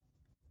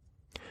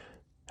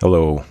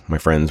Hello, my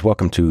friends.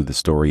 Welcome to the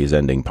Story is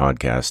Ending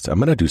podcast. I'm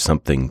going to do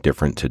something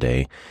different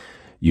today.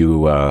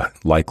 You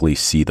likely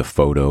see the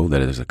photo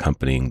that is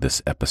accompanying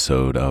this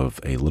episode of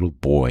a little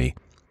boy.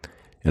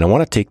 And I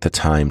want to take the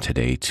time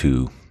today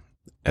to,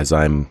 as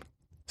I'm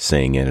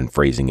saying it and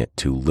phrasing it,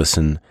 to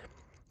listen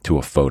to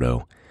a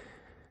photo.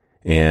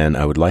 And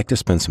I would like to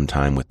spend some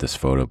time with this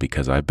photo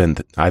because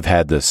I've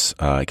had this,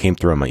 it came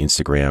through on my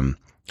Instagram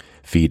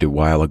feed a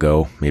while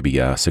ago,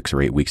 maybe 6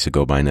 or 8 weeks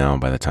ago by now,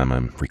 by the time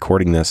I'm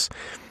recording this.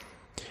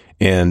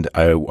 And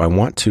I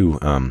want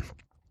to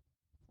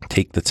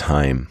take the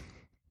time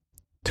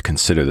to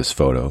consider this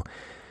photo.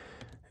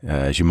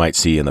 As you might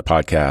see in the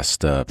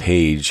podcast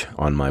page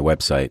on my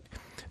website,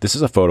 this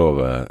is a photo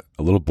of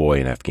a little boy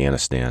in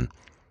Afghanistan.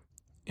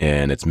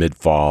 And it's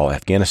mid-fall.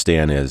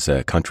 Afghanistan is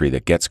a country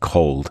that gets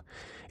cold.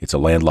 It's a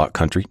landlocked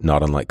country,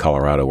 not unlike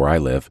Colorado where I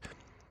live.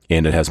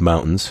 And it has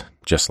mountains,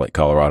 just like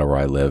Colorado where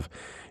I live.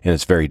 And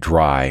it's very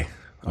dry,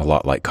 a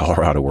lot like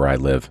Colorado where I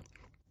live.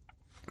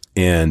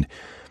 And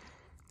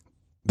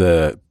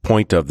the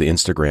point of the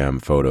Instagram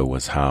photo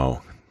was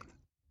how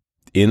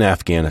in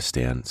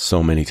Afghanistan,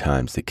 so many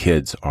times the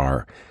kids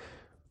are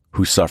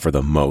who suffer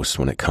the most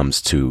when it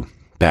comes to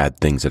bad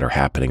things that are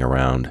happening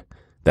around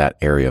that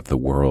area of the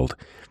world.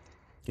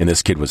 And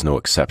this kid was no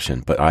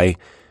exception. But I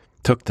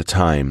took the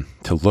time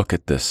to look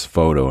at this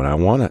photo and I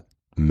want to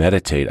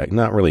meditate,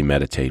 not really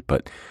meditate,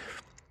 but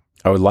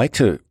I would like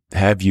to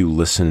have you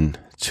listen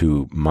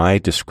to my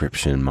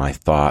description, my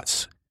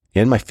thoughts,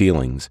 and my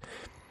feelings,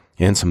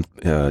 and some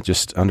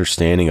just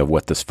understanding of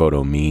what this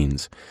photo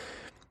means.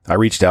 I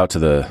reached out to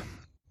the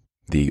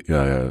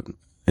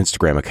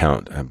Instagram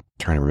account. I'm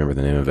trying to remember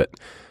the name of it.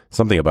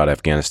 Something about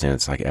Afghanistan.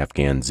 It's like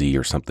Afghan Z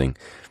or something.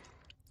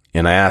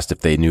 And I asked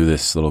if they knew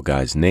this little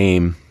guy's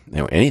name,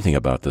 anything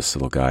about this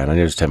little guy, and I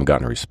just haven't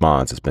gotten a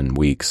response. It's been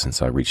weeks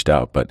since I reached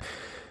out. But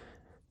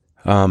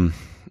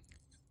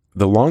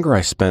the longer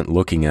I spent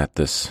looking at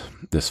this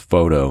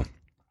photo,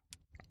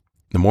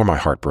 the more my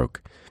heart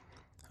broke.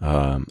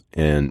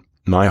 And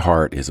my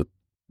heart is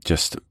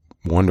just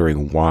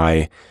wondering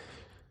why,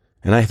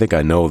 and I think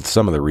I know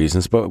some of the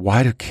reasons, but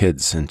why do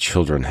kids and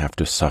children have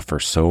to suffer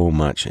so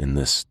much in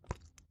this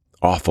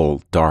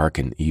awful, dark,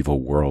 and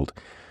evil world?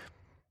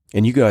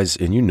 And you guys,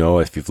 and you know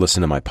if you've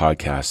listened to my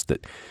podcast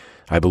that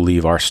I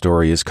believe our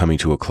story is coming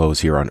to a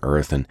close here on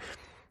earth, and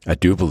I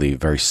do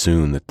believe very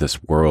soon that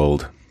this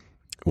world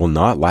will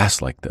not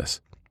last like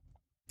this.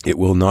 It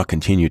will not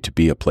continue to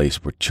be a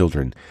place where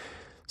children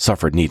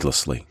suffer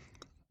needlessly.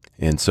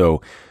 And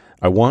so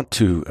I want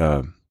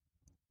to,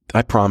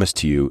 I promise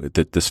to you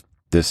that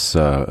this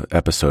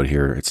episode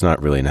here, it's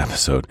not really an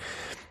episode,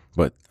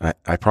 but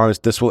I promise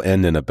this will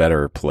end in a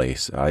better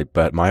place.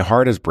 But my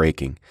heart is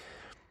breaking,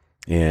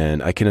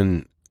 and I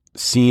can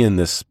see in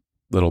this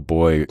little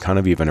boy kind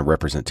of even a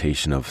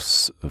representation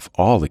of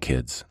all the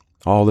kids,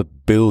 all the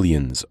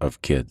billions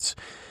of kids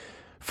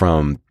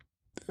from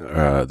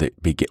the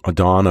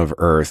dawn of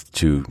Earth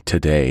to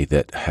today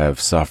that have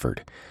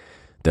suffered,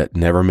 that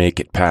never make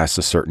it past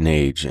a certain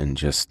age and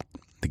just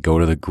go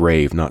to the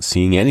grave not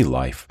seeing any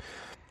life.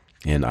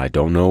 And I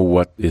don't know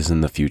what is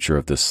in the future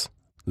of this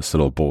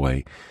little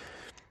boy.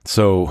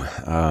 So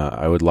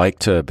I would like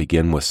to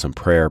begin with some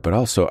prayer, but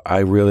also I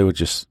really would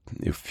just,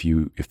 if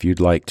you'd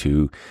like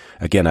to,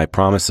 again, I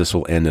promise this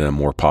will end in a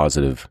more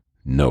positive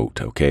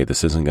note, okay?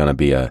 This isn't going to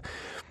be a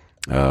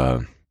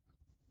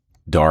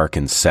dark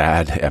and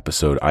sad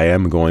episode. I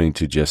am going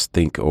to just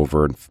think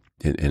over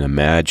and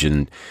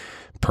imagine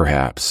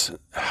perhaps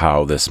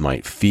how this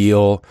might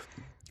feel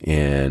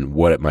and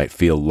what it might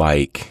feel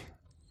like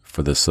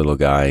for this little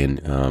guy,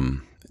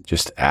 and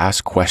just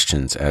ask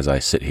questions as I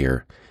sit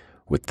here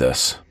with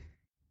this.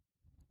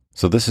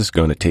 So this is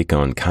going to take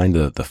on kind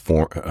of the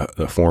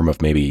form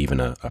of maybe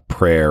even a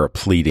prayer, a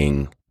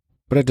pleading,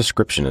 but a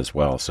description as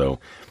well. So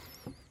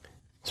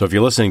if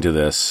you're listening to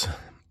this,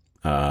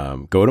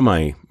 go to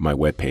my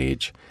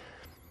webpage,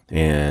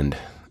 and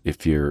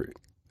if you're,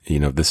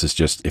 this is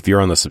just, if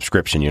you're on the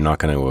subscription, you're not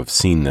going to have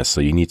seen this.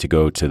 So you need to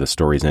go to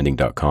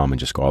thestoriesending.com and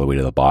just go all the way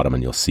to the bottom,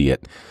 and you'll see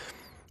it.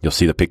 You'll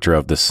see the picture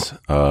of this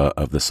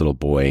little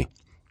boy,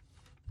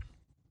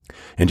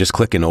 and just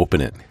click and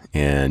open it,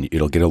 and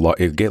it'll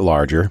get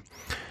larger,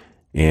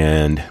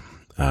 and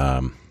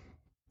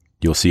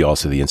you'll see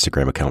also the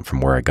Instagram account from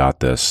where I got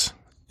this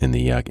in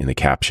the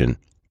caption.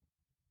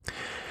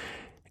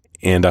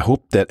 And I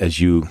hope that as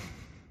you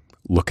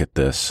look at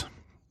this,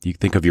 you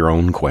think of your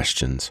own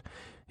questions.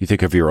 You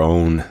think of your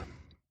own,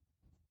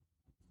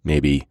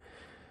 maybe,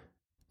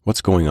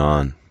 what's going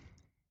on?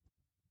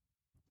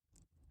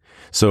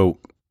 So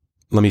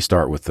let me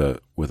start with a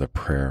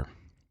prayer.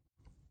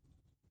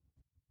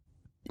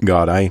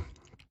 God, I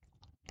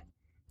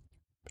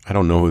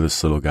don't know who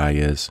this little guy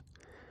is.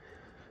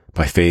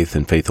 By faith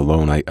and faith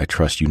alone, I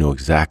trust you know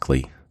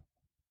exactly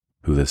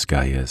who this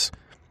guy is.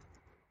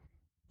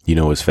 You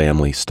know his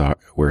family,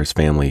 where his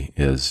family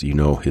is. You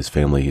know his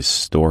family's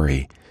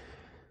story.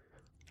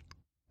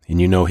 And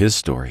you know his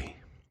story.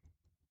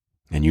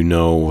 And you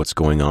know what's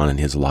going on in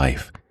his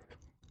life,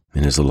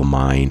 in his little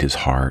mind, his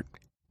heart.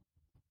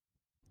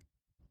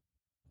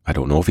 I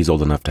don't know if he's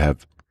old enough to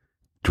have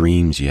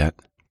dreams yet.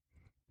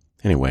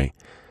 Anyway,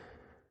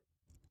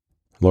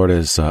 Lord,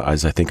 as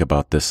I think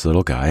about this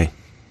little guy,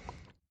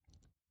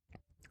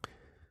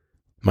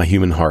 my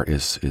human heart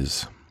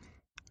is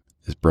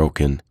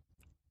broken.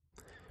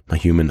 My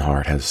human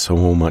heart has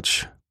so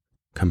much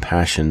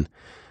compassion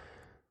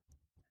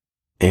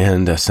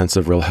and a sense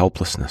of real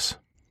helplessness.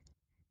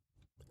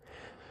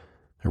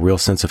 A real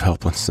sense of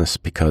helplessness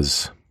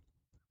because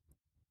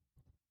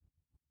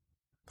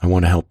I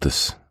want to help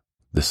this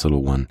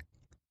little one.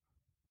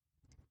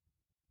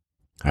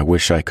 I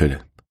wish I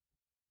could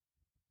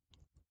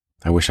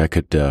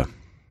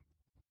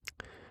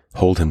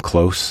hold him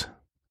close,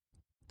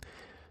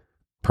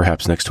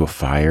 perhaps next to a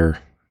fire.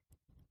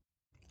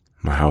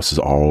 My house is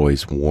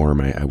always warm.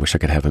 I wish I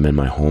could have him in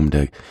my home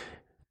to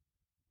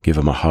give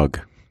him a hug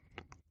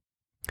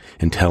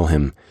and tell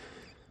him,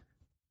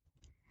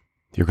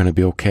 you're going to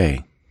be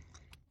okay.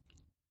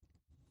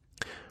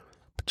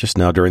 But just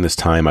now during this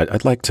time,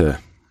 I'd like to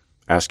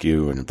ask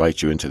you and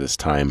invite you into this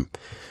time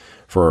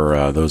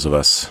for those of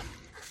us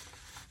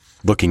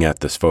looking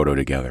at this photo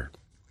together.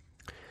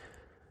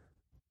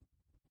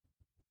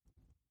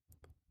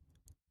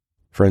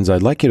 Friends,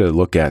 I'd like you to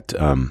look at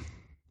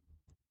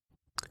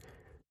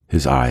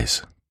his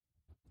eyes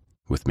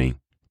with me.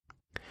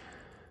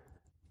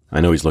 I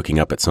know he's looking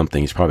up at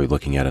something. He's probably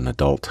looking at an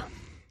adult.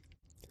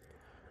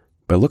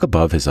 But look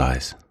above his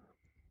eyes.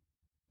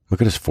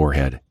 Look at his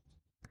forehead.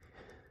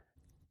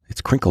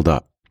 It's crinkled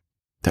up.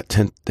 That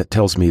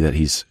tells me that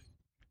he's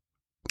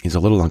a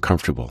little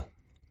uncomfortable.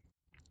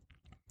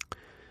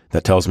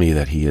 That tells me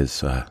that he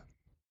is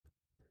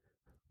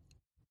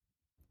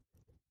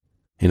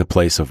in a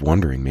place of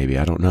wondering, maybe.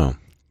 I don't know.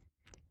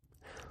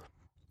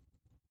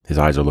 His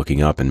eyes are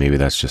looking up, and maybe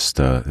that's just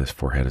his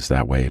forehead is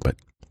that way, but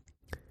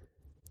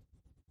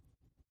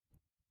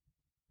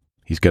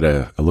he's got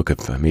a look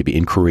of maybe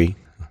inquiry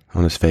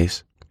on his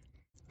face.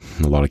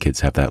 A lot of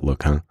kids have that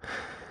look, huh?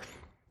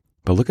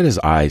 But look at his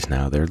eyes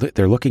now.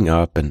 They're looking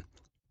up, and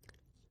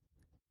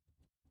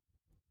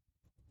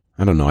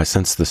I don't know. I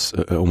sense this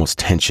almost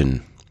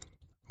tension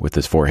with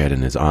his forehead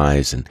and his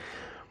eyes, and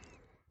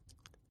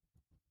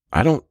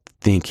I don't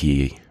think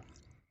he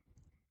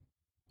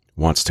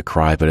wants to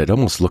cry, but it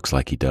almost looks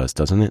like he does,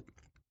 doesn't it?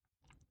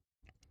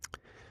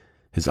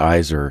 His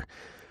eyes are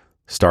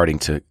starting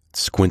to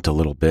squint a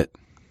little bit,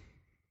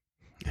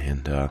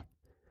 and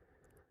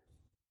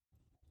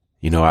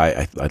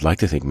I'd like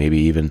to think maybe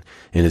even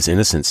in his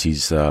innocence,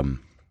 he's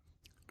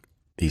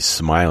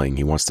smiling.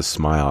 He wants to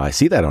smile. I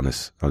see that on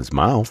his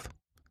mouth.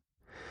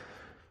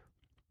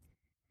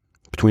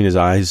 Between his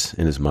eyes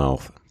and his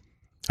mouth,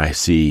 I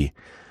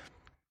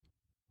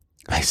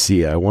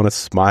want to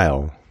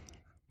smile.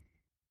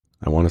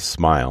 I want to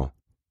smile.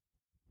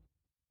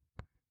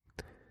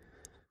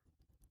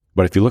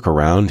 But if you look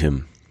around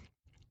him,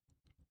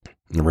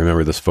 and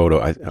remember this photo,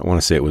 I want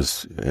to say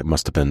it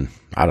must have been,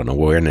 I don't know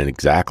where and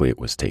exactly it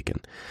was taken.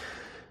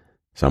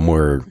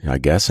 Somewhere, I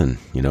guess, in,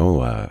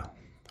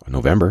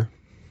 November.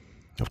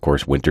 Of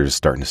course, winter's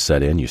starting to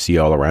set in. You see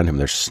all around him,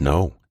 there's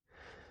snow.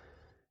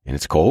 And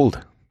it's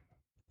cold.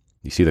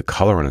 You see the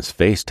color on his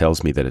face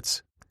tells me that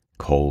it's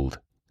cold.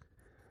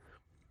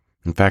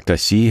 In fact, I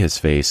see his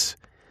face,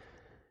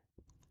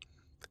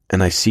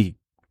 and I see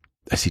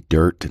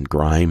dirt and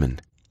grime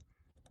and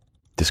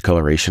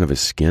discoloration of his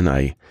skin.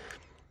 I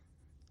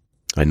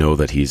know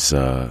that he's,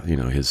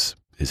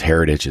 his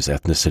heritage, his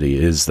ethnicity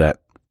is that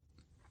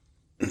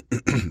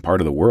part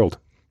of the world.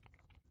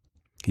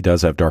 He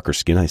does have darker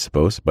skin, I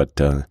suppose,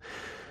 but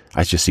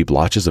I just see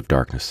blotches of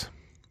darkness.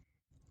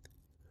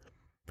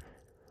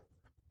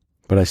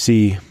 But I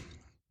see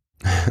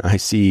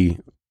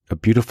a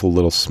beautiful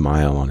little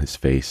smile on his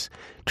face,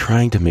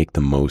 trying to make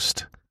the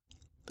most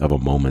of a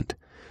moment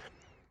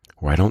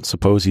where I don't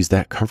suppose he's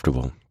that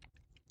comfortable.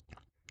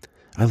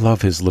 I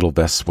love his little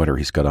vest sweater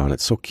he's got on.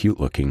 It's so cute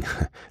looking.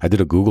 I did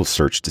a Google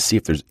search to see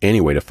if there's any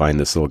way to find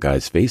this little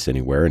guy's face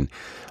anywhere, and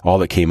all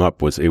that came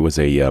up was with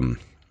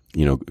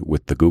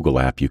the Google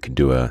app, you can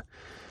do a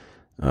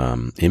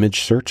image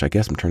search, I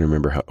guess. I'm trying to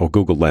remember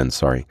Google Lens,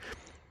 sorry.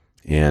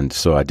 And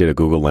so I did a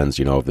Google Lens,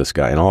 of this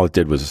guy, and all it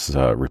did was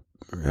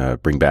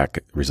bring back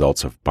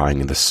results of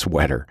buying the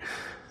sweater.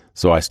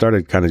 So I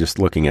started kind of just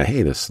looking at,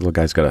 hey, this little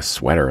guy's got a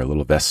sweater, a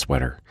little vest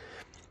sweater,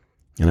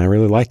 and I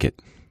really like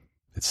it.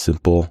 It's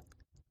simple.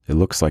 It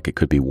looks like it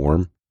could be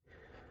warm.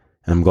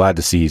 And I'm glad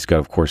to see he's got,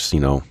 of course,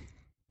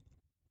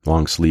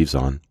 long sleeves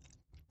on.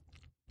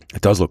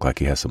 It does look like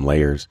he has some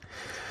layers.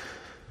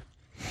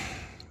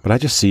 But I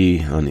just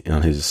see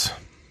on his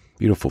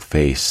beautiful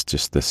face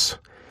just this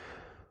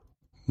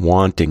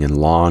wanting and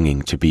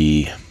longing to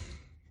be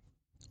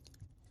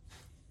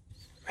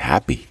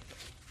happy.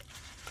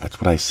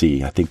 That's what I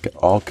see. I think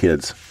all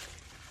kids,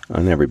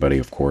 and everybody,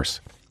 of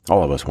course,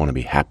 all of us want to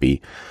be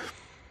happy.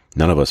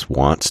 None of us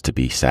wants to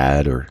be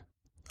sad or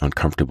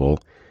uncomfortable.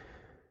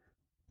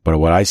 But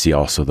what I see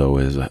also, though,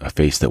 is a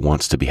face that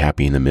wants to be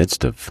happy in the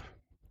midst of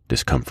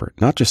discomfort.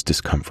 Not just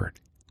discomfort.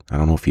 I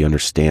don't know if he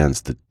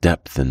understands the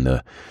depth and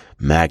the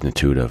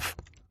magnitude of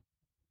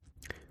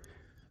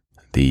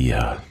the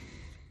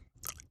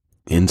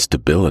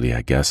instability,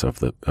 I guess, of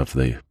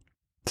the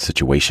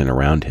situation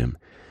around him.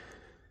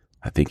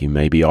 I think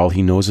maybe all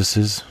he knows is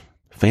his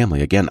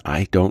family. Again,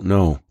 I don't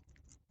know.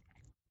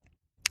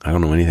 I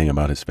don't know anything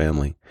about his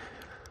family.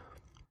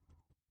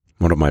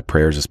 One of my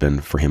prayers has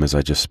been for him as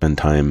I just spend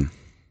time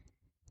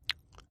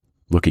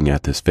looking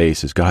at this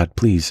face is, God,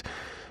 please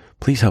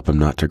help him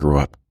not to grow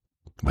up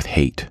with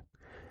hate.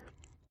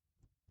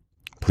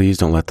 Please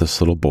don't let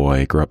this little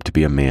boy grow up to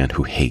be a man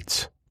who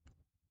hates.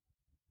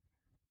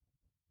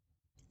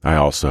 I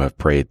also have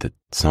prayed that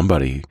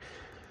somebody,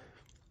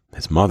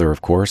 his mother,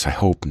 of course, I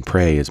hope and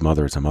pray his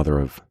mother is a mother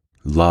of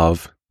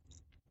love,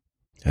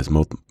 as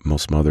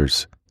most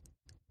mothers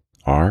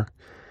are,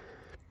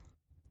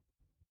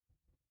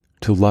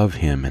 to love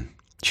him and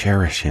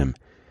cherish him,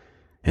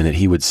 and that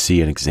he would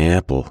see an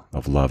example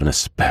of love, and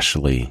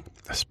especially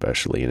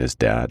in his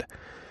dad.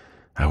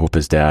 I hope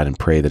his dad, and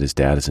pray that his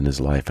dad is in his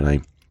life,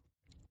 and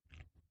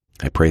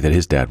I pray that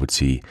his dad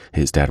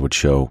would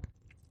show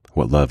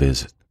what love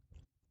is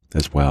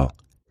as well.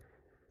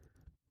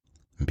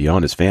 And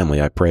beyond his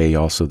family, I pray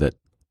also that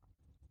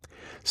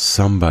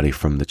somebody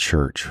from the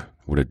church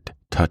would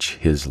touch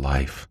his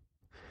life.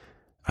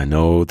 I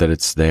know that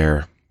it's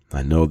there.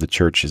 I know the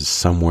church is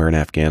somewhere in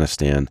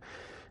Afghanistan,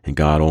 and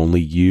God,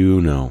 only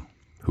you know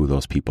who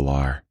those people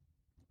are.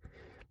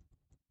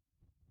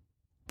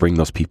 Bring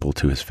those people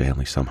to his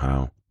family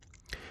somehow.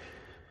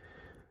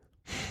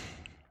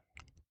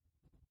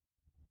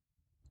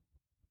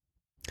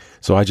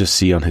 So I just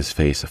see on his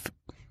face a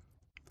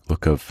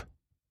look of,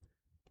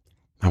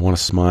 I want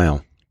to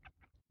smile.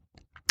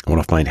 I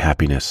want to find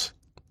happiness.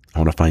 I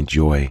want to find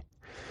joy.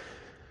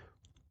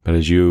 But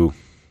as you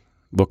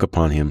look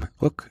upon him,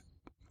 look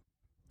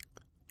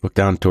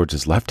down towards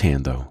his left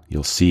hand, though.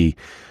 You'll see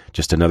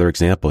just another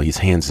example. His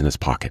hand's in his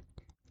pocket.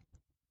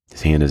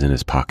 His hand is in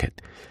his pocket,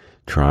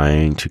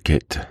 trying to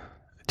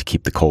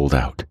keep the cold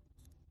out.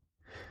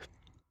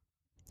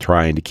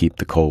 Trying to keep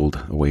the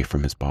cold away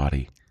from his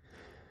body.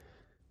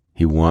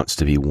 He wants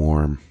to be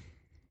warm.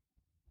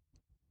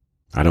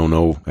 I don't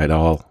know at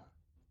all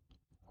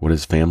what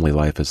his family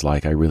life is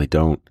like. I really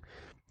don't.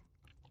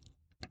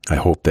 I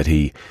hope that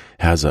he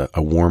has a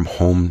warm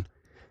home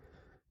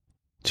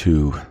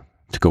to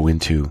go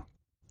into.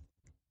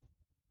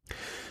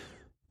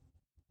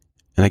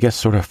 And I guess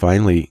sort of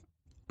finally,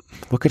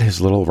 look at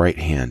his little right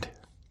hand.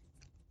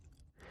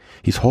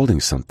 He's holding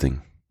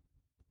something.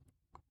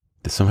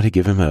 Did somebody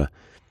give him a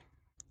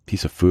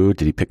piece of food?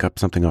 Did he pick up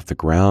something off the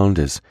ground?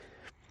 Does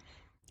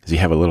he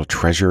have a little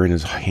treasure in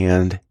his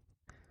hand?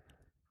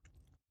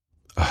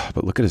 Oh,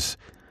 but look at his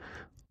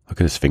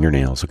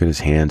fingernails. Look at his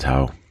hands,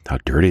 how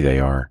dirty they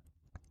are.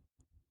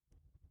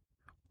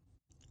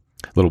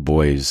 Little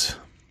boys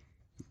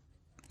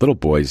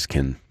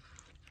can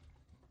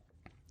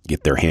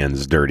get their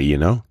hands dirty, you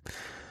know?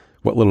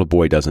 What little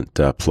boy doesn't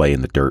play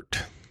in the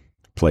dirt,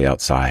 play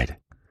outside?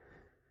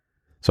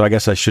 So I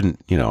guess I shouldn't,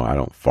 I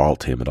don't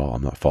fault him at all.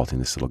 I'm not faulting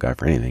this little guy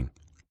for anything.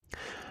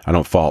 I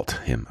don't fault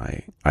him.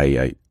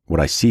 What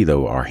I see,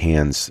 though, are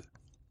hands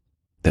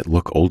that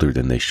look older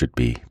than they should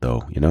be,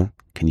 though,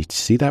 Can you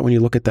see that when you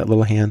look at that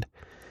little hand?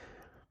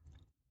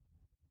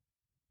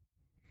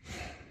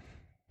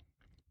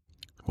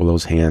 Will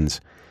those hands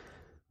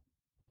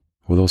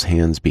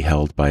be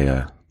held by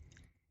a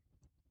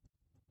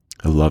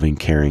loving,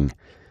 caring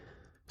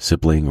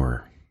sibling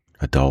or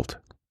adult?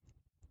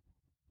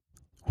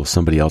 Will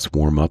somebody else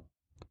warm up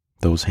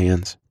those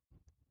hands?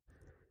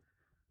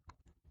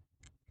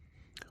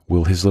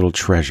 Will his little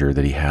treasure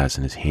that he has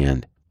in his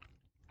hand,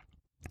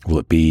 will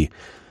it be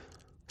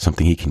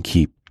something he can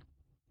keep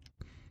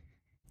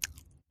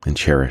and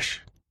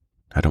cherish?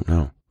 I don't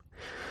know.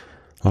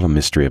 A lot of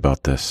mystery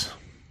about this.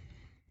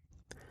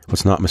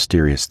 What's not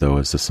mysterious, though,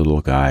 is this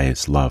little guy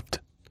is loved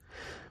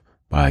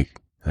by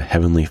a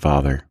heavenly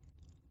Father.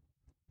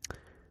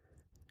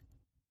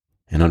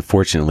 And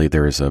unfortunately,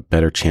 there is a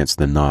better chance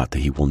than not that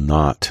he will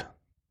not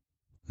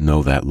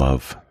know that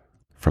love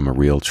from a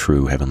real,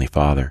 true Heavenly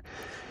Father.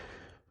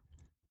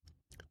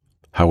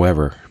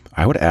 However,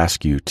 I would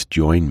ask you to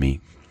join me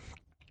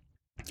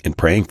in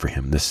praying for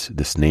him,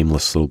 this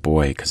nameless little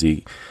boy, because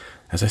he,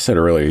 as I said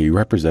earlier, he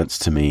represents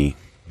to me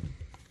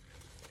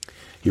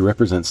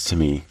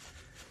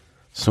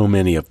so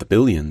many of the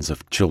billions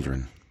of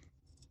children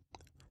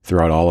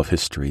throughout all of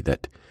history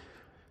that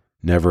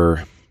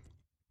never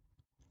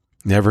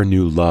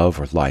knew love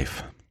or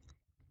life,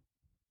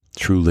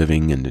 true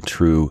living and a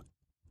true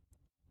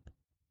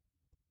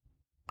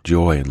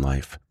joy in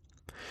life.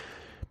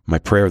 My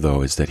prayer,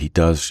 though, is that he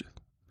does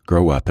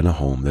grow up in a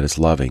home that is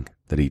loving,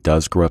 that he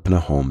does grow up in a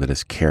home that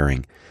is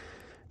caring,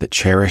 that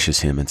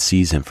cherishes him and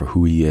sees him for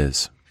who he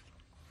is.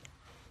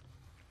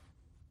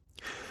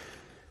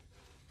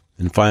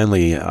 And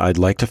finally, I'd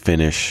like to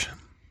finish.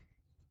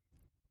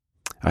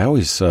 I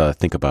always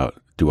think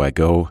about, do I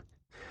go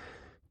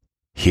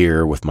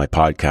here with my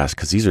podcast?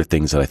 Because these are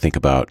things that I think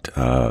about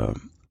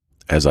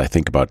as I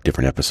think about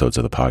different episodes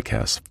of the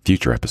podcast,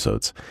 future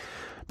episodes.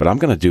 But I'm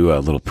going to do a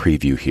little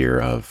preview here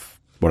of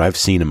what I've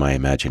seen in my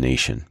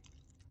imagination.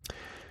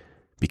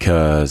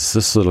 because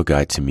this little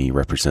guy to me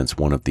represents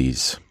one of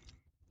these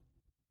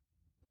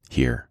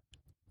here.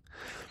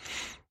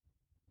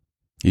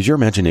 Use your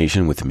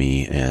imagination with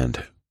me,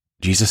 and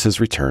Jesus has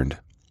returned.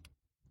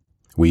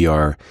 We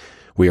are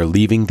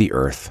leaving the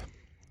earth.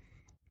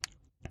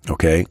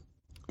 Okay?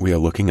 We are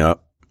looking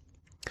up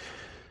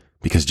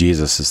because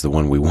Jesus is the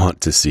one we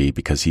want to see,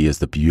 because he is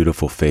the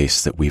beautiful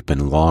face that we've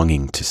been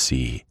longing to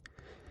see.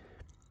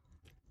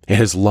 And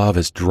his love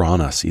has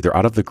drawn us either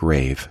out of the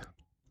grave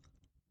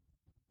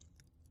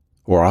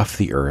or off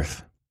the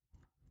earth.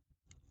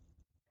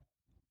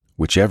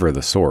 Whichever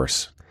the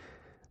source,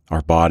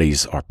 our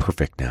bodies are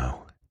perfect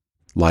now.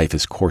 Life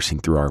is coursing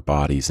through our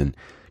bodies, and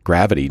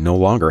gravity no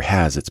longer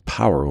has its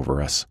power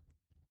over us.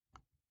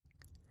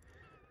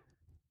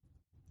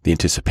 The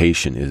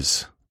anticipation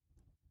is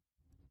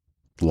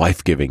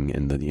life-giving,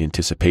 and the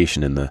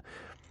anticipation and the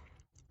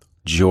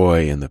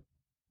joy and the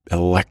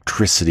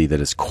electricity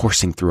that is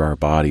coursing through our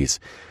bodies,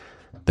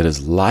 that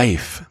is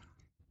life.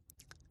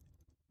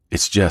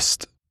 It's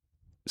just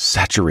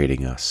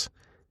saturating us.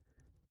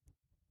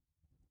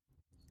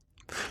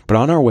 But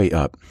on our way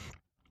up,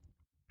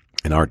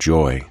 in our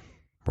joy,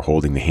 we're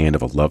holding the hand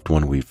of a loved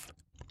one we've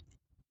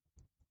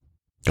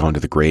gone to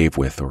the grave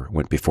with or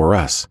went before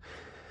us.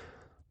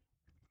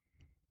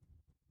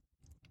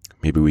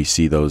 Maybe we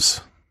see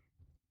those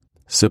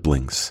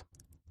siblings.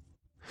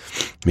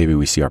 Maybe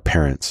we see our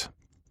parents.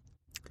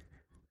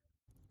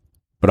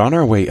 But on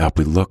our way up,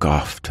 we look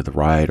off to the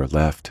right or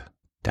left,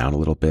 down a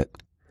little bit.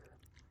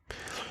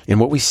 And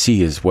what we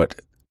see is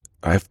what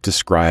I've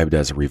described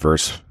as a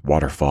reverse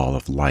waterfall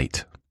of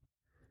light.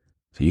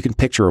 So you can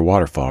picture a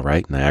waterfall,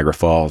 right? Niagara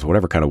Falls,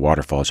 whatever kind of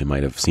waterfalls you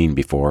might have seen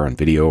before on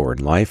video or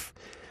in life.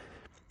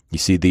 You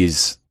see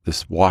this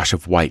wash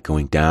of white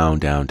going down,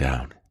 down,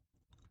 down.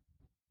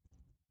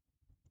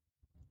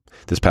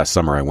 This past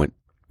summer, I went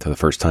to the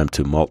first time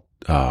to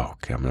I'm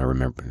going to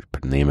remember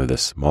the name of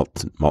this,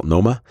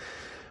 Multnomah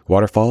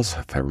Waterfalls,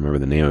 if I remember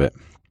the name of it,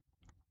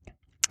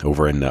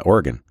 over in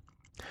Oregon.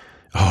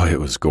 Oh, it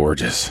was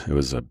gorgeous. It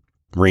was a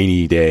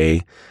rainy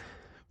day,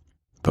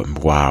 but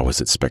wow,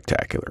 was it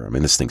spectacular. I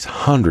mean, this thing's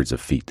hundreds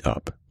of feet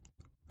up.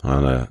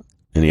 On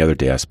any other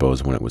day, I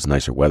suppose, when it was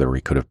nicer weather,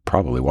 we could have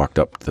probably walked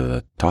up to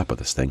the top of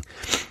this thing.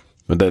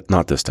 But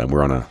not this time.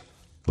 We're on a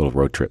little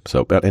road trip.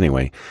 So, but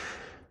anyway,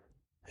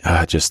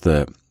 just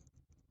the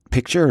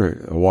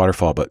picture a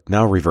waterfall, but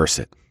now reverse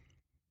it.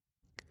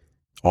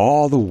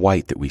 All the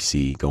white that we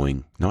see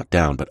going not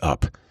down, but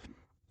up.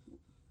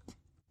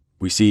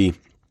 We see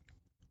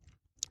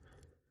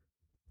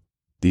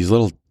these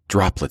little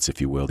droplets, if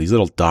you will, these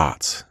little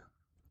dots.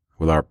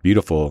 With our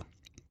beautiful,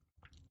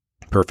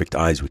 perfect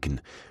eyes, we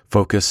can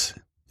focus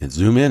and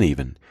zoom in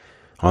even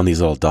on these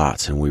little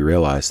dots, and we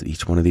realize that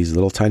each one of these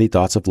little tiny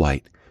dots of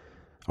light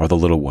are the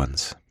little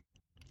ones.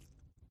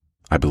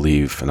 I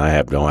believe, and I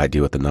have no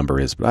idea what the number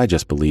is, but I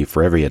just believe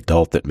for every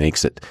adult that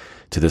makes it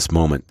to this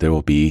moment, there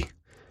will be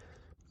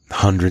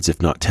hundreds,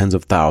 if not tens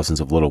of thousands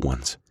of little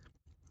ones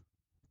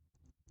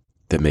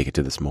that make it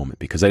to this moment,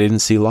 because they didn't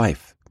see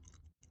life.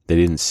 They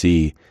didn't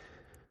see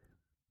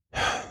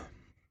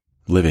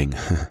living.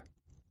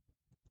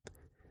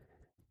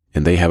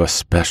 And they have a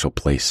special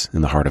place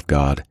in the heart of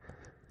God.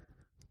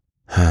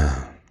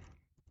 And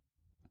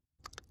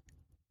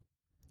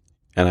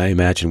I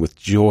imagine with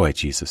joy,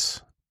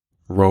 Jesus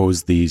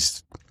rose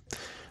these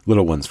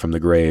little ones from the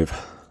grave.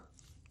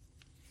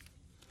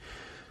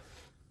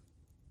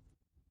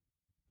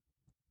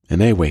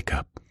 And they wake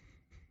up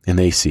and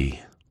they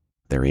see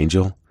their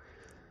angel.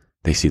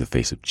 They see the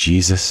face of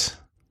Jesus,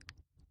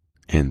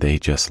 and they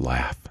just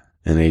laugh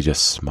and they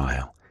just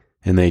smile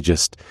and they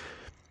just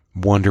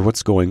wonder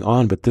what's going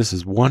on. But this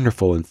is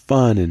wonderful and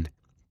fun, and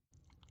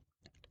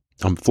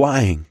I'm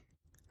flying.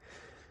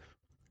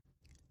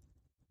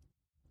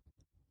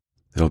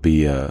 There'll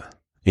be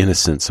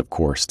innocence, of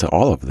course, to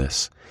all of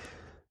this,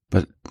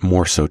 but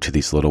more so to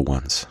these little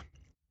ones.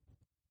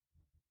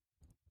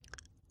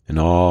 And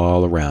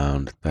all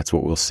around, that's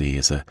what we'll see,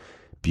 is a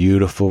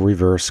beautiful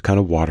reverse kind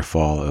of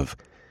waterfall of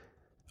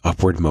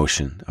upward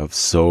motion of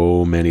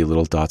so many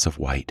little dots of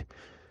white,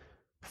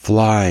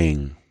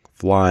 flying,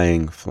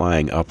 flying,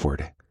 flying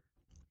upward.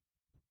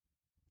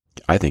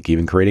 I think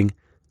even creating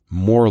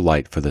more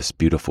light for this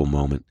beautiful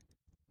moment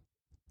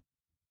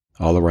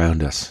all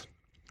around us,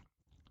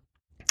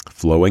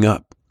 flowing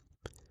up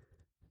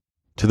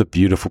to the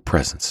beautiful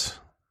presence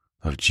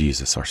of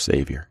Jesus, our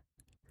Savior.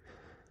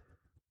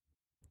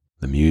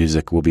 The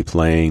music will be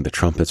playing, the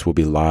trumpets will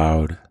be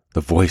loud,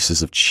 the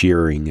voices of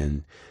cheering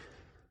and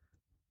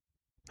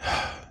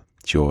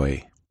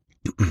joy.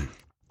 And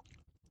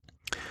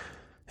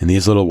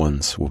these little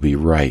ones will be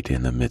right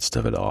in the midst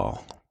of it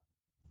all.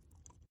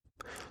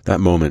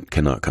 That moment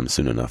cannot come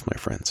soon enough, my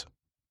friends.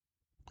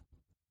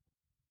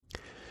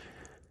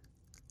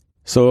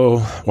 So,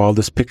 while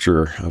this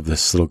picture of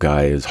this little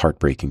guy is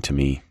heartbreaking to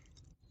me,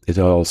 it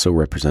also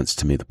represents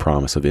to me the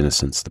promise of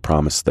innocence, the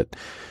promise that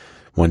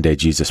one day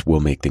Jesus will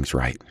make things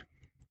right.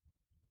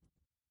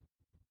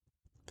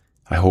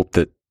 I hope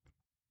that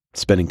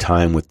spending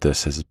time with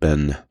this has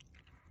been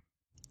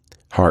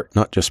heart,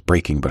 not just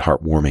breaking, but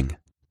heartwarming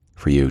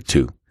for you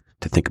too,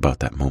 to think about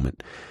that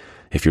moment.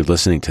 If you're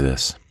listening to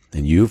this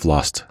and you've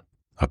lost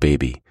a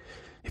baby,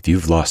 if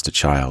you've lost a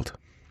child,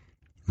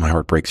 my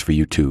heart breaks for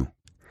you too.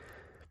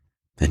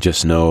 And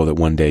just know that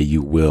one day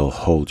you will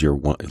hold your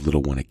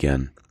little one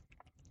again.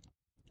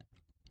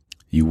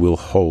 You will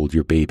hold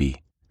your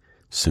baby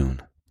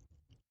soon.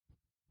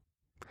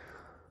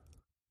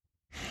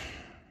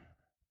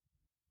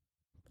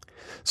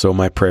 So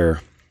my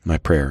prayer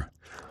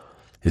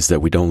is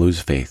that we don't lose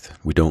faith,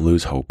 we don't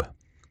lose hope,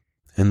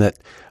 and that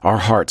our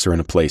hearts are in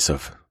a place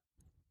of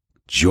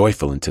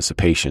joyful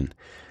anticipation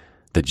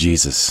that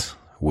Jesus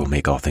will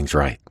make all things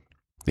right,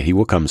 that he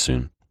will come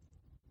soon,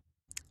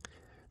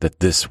 that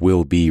this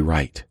will be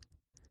right.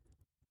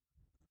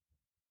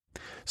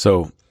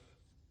 So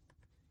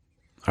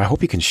I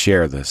hope you can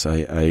share this.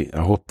 I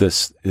hope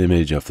this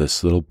image of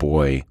this little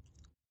boy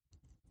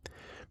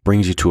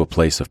brings you to a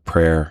place of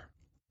prayer,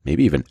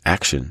 maybe even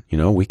action.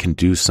 We can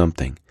do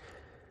something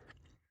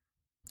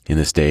in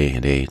this day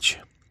and age.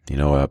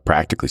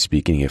 Practically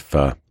speaking, if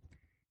there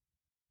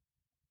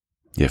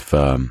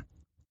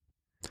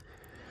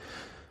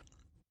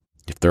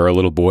are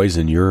little boys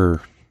in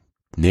your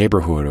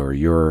neighborhood or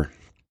your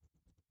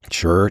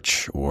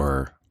church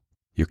or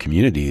your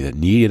community that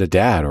need a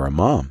dad or a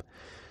mom,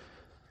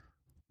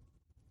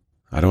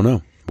 I don't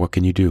know. What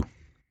can you do?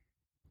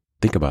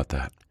 Think about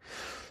that.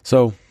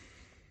 So,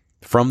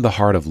 from the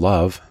heart of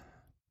love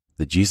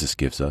that Jesus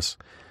gives us,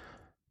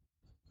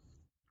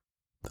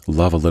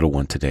 love a little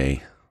one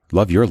today.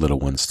 Love your little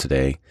ones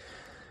today.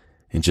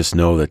 And just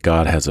know that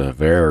God has a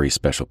very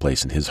special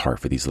place in his heart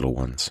for these little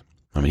ones.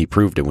 He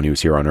proved it when he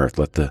was here on earth.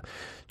 Let the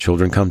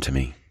children come to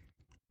me.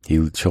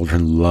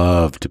 Children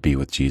love to be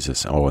with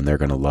Jesus. Oh, and they're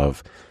going to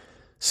love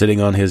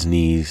sitting on his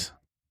knees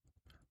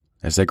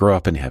as they grow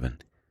up in heaven.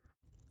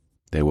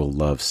 They will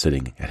love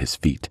sitting at his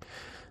feet,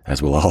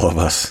 as will all of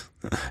us.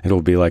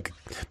 It'll be like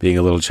being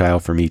a little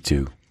child for me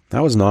too.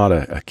 I was not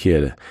a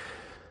kid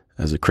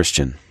as a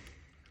Christian,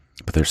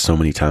 but there's so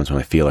many times when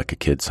I feel like a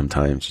kid.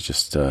 Sometimes you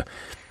just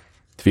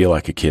feel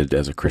like a kid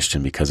as a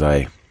Christian because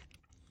I'm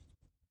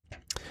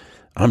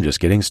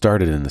just getting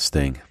started in this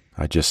thing.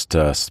 I just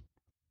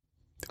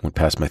went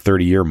past my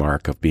 30-year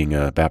mark of being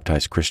a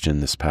baptized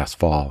Christian this past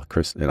fall,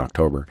 in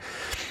October.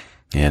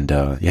 And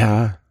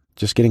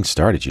just getting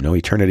started.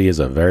 Eternity is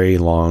a very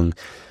long,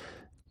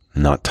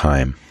 not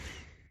time.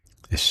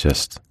 It's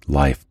just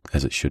life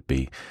as it should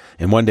be.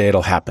 And one day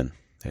it'll happen.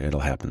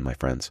 It'll happen, my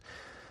friends.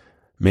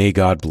 May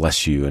God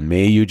bless you, and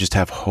may you just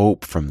have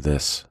hope from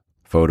this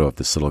photo of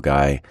this little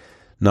guy.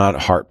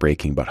 Not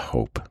heartbreaking, but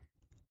hope.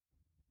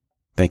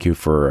 Thank you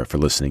for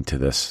listening to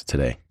this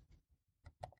today.